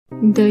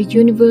The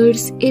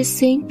universe is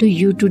saying to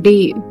you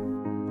today,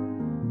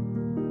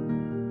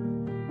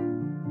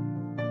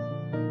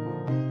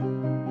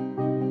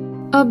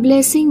 a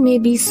blessing may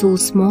be so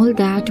small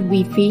that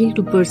we fail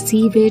to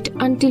perceive it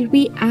until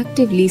we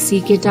actively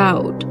seek it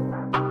out.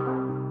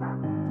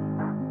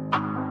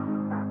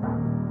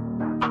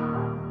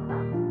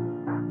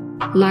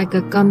 Like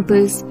a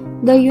compass,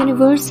 the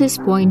universe is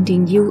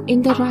pointing you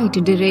in the right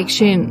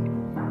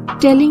direction,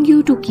 telling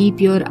you to keep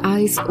your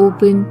eyes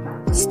open,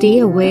 stay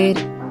aware,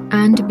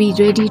 and be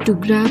ready to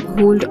grab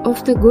hold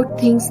of the good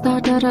things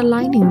that are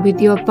aligning with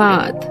your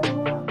path.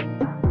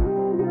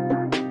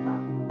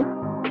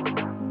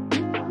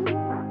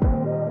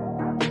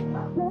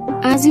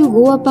 As you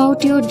go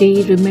about your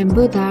day,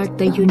 remember that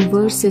the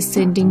universe is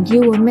sending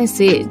you a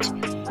message.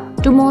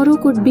 Tomorrow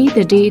could be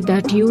the day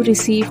that you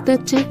receive the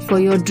check for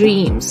your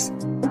dreams.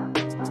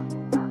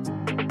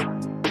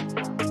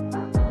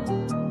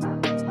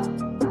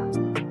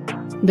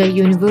 The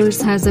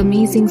universe has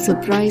amazing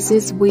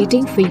surprises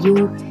waiting for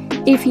you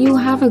if you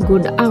have a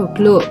good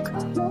outlook,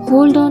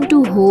 hold on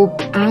to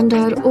hope, and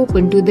are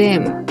open to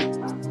them.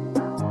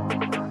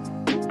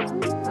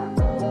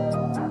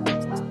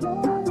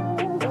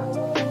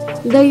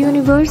 The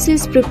universe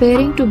is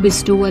preparing to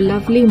bestow a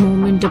lovely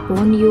moment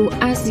upon you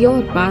as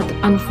your path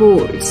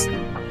unfolds.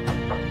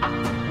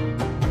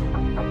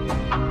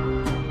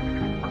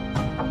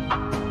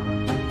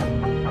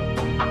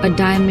 A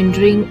diamond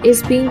ring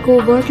is being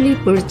covertly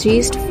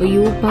purchased for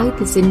you by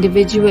this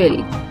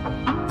individual.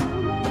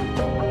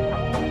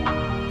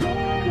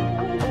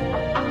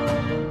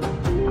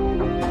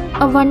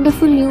 A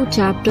wonderful new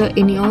chapter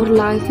in your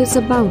life is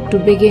about to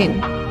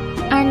begin,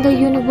 and the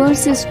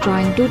universe is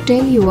trying to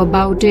tell you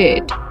about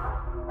it.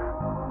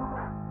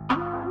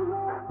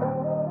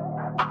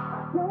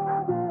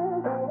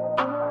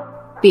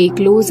 Pay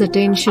close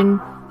attention,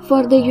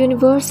 for the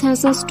universe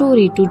has a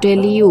story to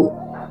tell you.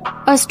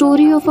 A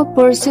story of a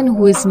person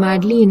who is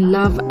madly in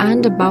love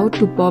and about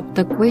to pop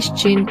the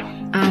question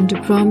and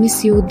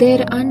promise you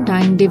their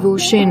undying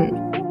devotion.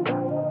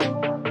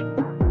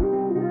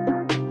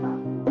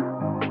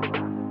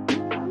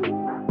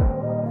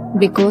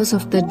 Because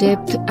of the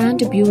depth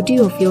and beauty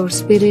of your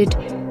spirit,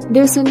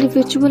 this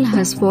individual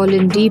has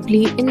fallen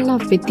deeply in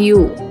love with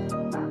you.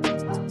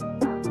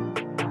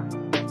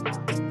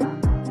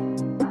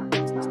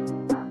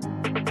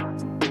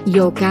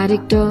 Your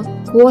character,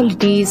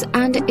 qualities,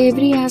 and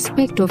every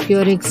aspect of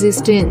your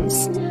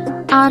existence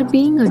are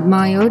being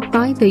admired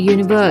by the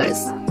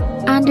universe,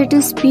 and it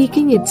is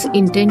speaking its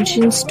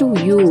intentions to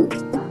you.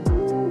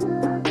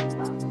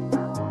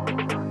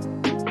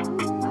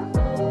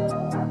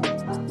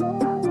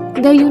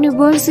 The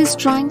universe is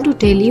trying to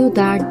tell you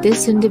that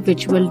this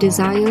individual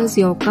desires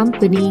your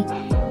company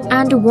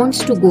and wants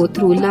to go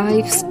through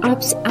life's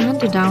ups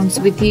and downs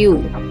with you.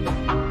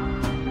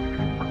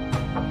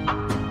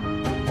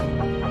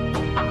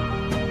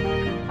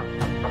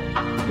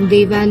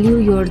 They value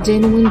your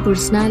genuine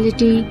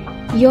personality,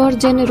 your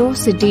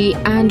generosity,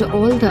 and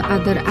all the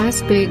other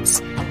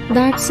aspects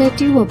that set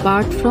you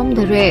apart from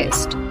the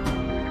rest.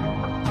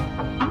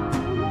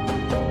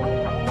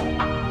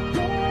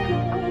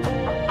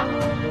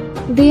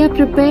 They are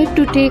prepared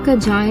to take a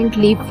giant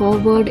leap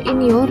forward in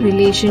your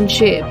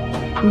relationship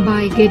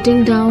by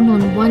getting down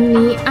on one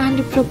knee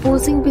and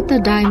proposing with a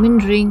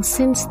diamond ring,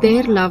 since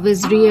their love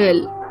is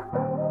real.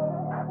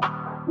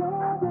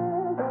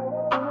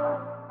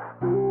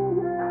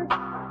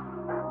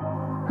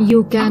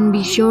 You can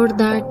be sure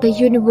that the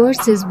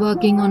universe is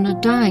working on a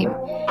time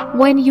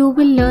when you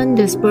will learn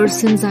this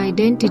person's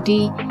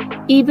identity,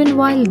 even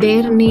while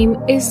their name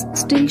is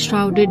still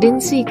shrouded in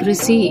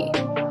secrecy.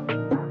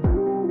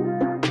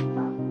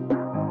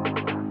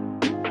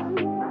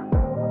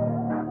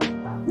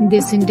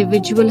 This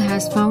individual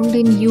has found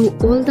in you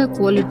all the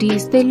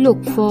qualities they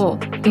look for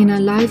in a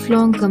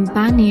lifelong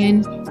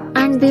companion,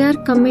 and they are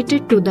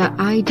committed to the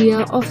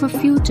idea of a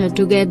future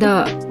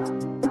together.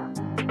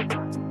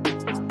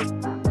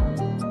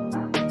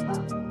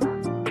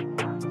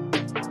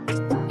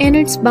 In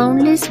its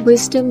boundless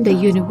wisdom, the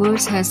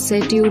universe has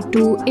set you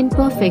two in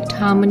perfect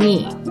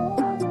harmony.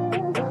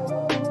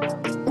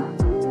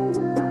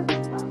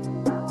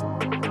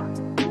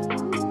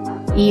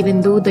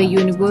 Even though the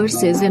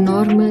universe is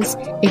enormous,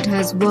 it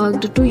has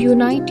worked to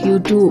unite you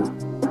two.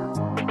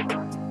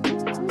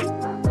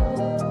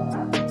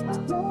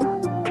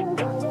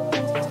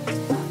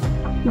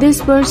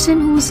 This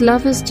person whose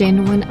love is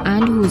genuine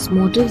and whose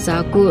motives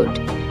are good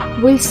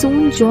will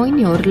soon join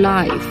your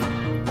life,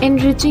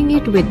 enriching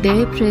it with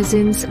their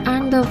presence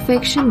and the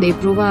affection they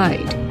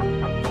provide.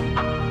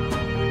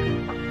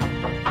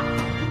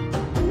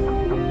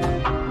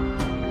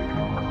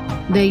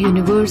 The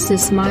universe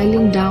is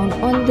smiling down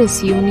on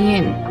this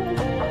union,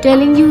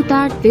 telling you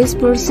that this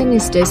person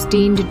is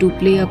destined to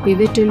play a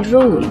pivotal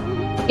role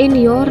in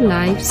your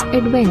life's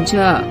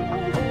adventure.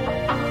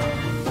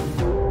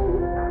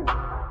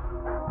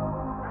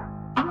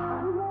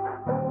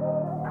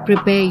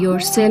 Prepare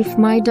yourself,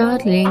 my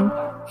darling,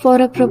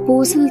 for a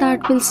proposal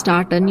that will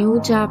start a new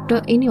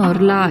chapter in your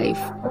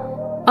life.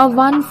 A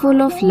one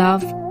full of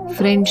love,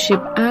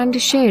 friendship,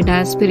 and shared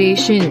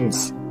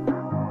aspirations.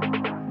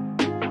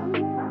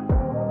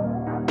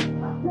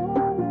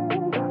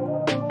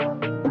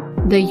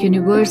 The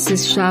universe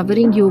is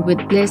showering you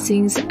with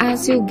blessings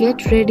as you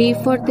get ready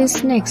for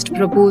this next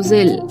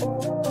proposal.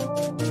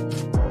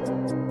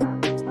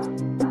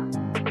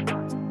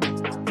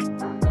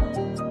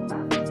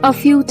 A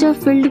future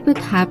filled with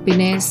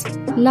happiness,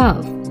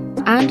 love,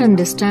 and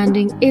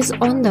understanding is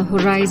on the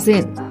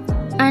horizon,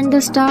 and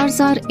the stars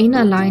are in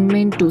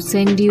alignment to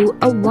send you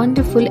a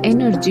wonderful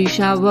energy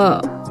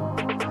shower.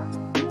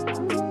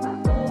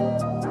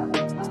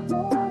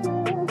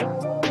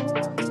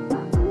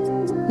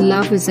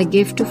 Love is a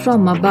gift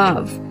from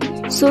above,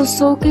 so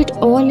soak it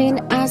all in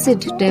as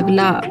it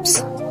develops.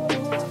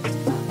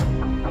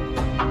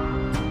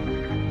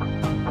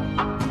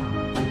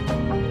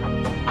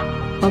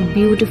 A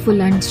beautiful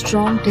and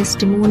strong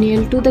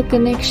testimonial to the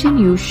connection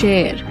you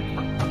share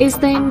is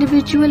the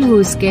individual who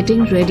is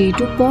getting ready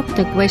to pop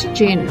the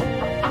question.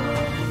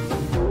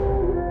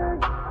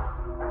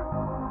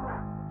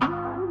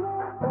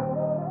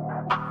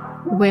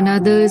 When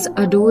others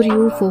adore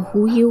you for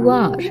who you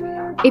are,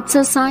 it's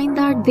a sign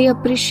that they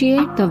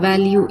appreciate the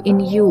value in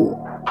you.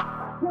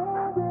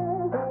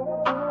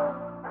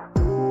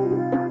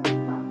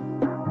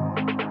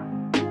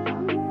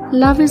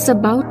 Love is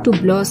about to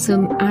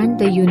blossom, and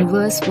the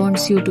universe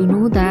wants you to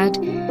know that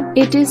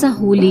it is a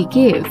holy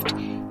gift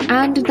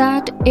and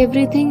that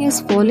everything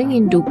is falling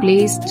into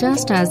place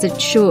just as it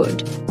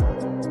should.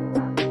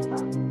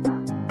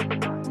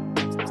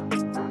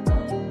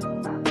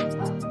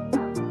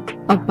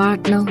 A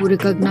partner who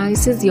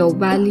recognizes your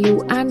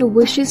value and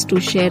wishes to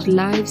share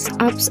life's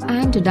ups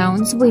and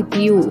downs with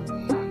you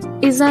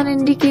is an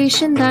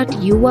indication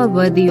that you are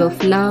worthy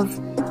of love,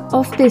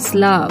 of this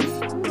love.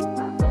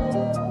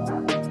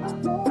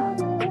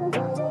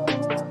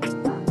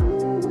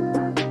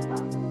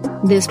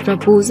 This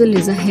proposal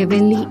is a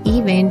heavenly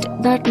event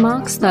that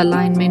marks the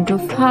alignment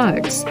of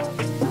hearts.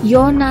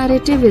 Your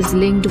narrative is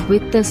linked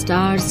with the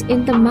stars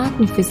in the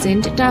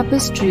magnificent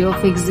tapestry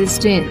of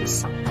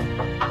existence.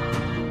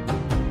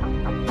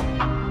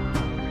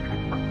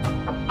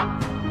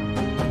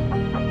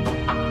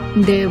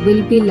 There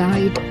will be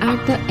light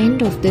at the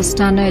end of this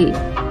tunnel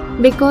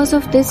because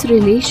of this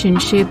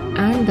relationship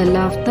and the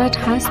love that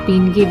has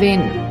been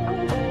given.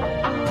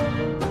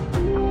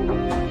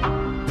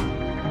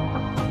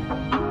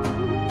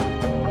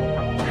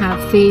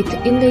 Have faith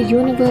in the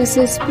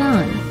universe's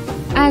plan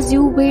as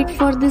you wait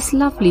for this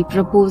lovely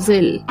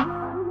proposal.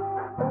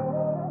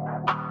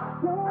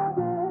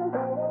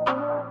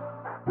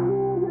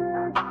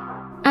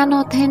 An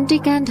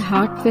authentic and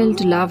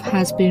heartfelt love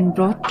has been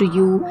brought to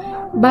you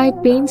by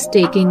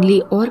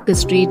painstakingly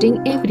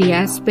orchestrating every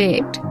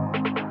aspect.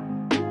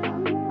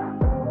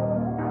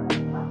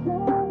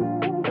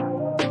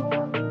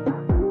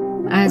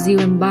 As you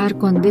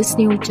embark on this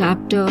new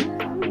chapter,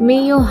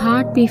 may your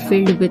heart be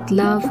filled with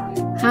love,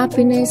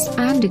 happiness,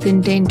 and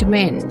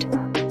contentment.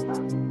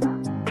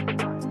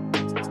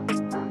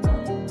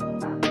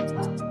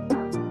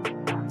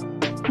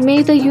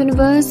 May the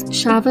universe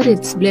shower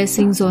its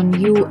blessings on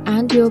you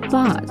and your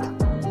path.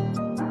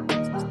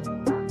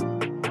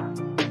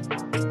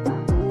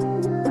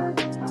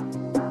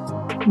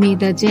 May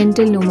the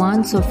gentle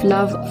nuance of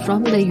love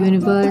from the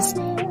universe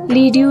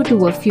lead you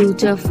to a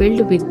future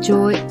filled with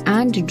joy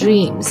and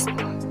dreams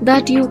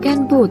that you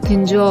can both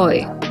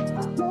enjoy.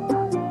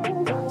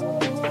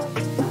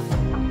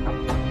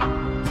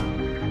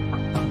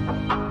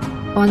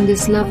 On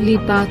this lovely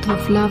path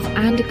of love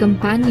and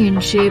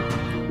companionship,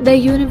 the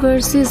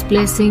universe's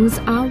blessings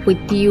are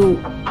with you.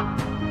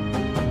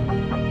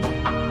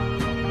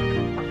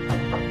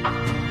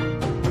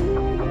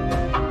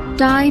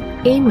 Type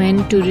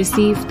Amen to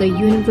receive the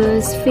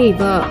universe's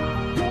favor.